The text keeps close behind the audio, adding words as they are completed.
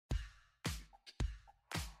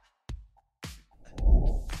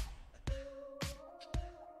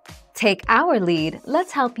Take our lead,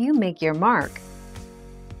 let's help you make your mark.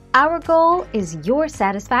 Our goal is your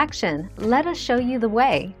satisfaction. Let us show you the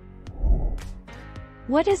way.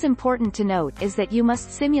 What is important to note is that you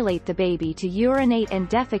must simulate the baby to urinate and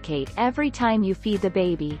defecate every time you feed the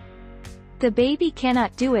baby. The baby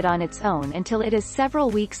cannot do it on its own until it is several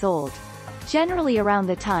weeks old. Generally around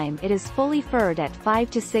the time it is fully furred at 5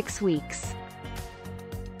 to 6 weeks.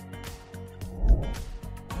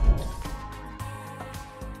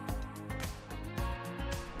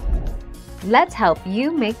 Let's help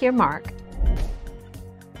you make your mark.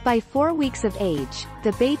 By 4 weeks of age,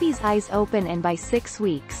 the baby's eyes open, and by 6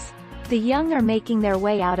 weeks, the young are making their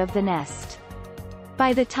way out of the nest.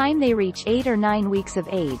 By the time they reach 8 or 9 weeks of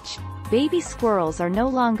age, baby squirrels are no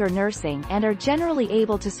longer nursing and are generally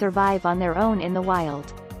able to survive on their own in the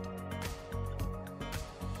wild.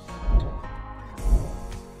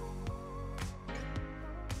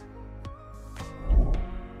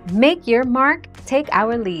 Make your mark, take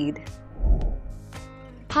our lead.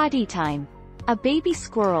 Potty time. A baby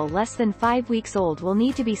squirrel less than 5 weeks old will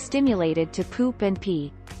need to be stimulated to poop and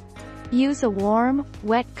pee. Use a warm,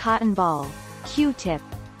 wet cotton ball, Q-tip,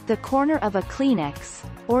 the corner of a Kleenex,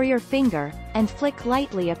 or your finger, and flick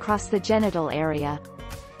lightly across the genital area.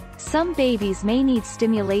 Some babies may need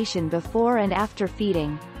stimulation before and after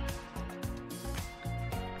feeding.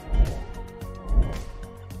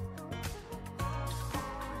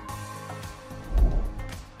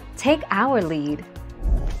 Take our lead.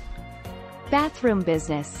 Bathroom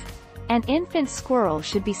business. An infant squirrel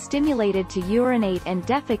should be stimulated to urinate and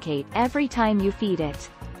defecate every time you feed it.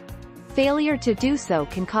 Failure to do so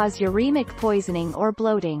can cause uremic poisoning or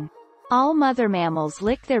bloating. All mother mammals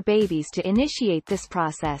lick their babies to initiate this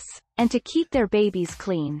process, and to keep their babies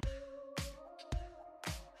clean.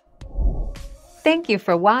 Thank you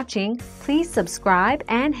for watching. Please subscribe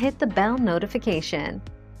and hit the bell notification.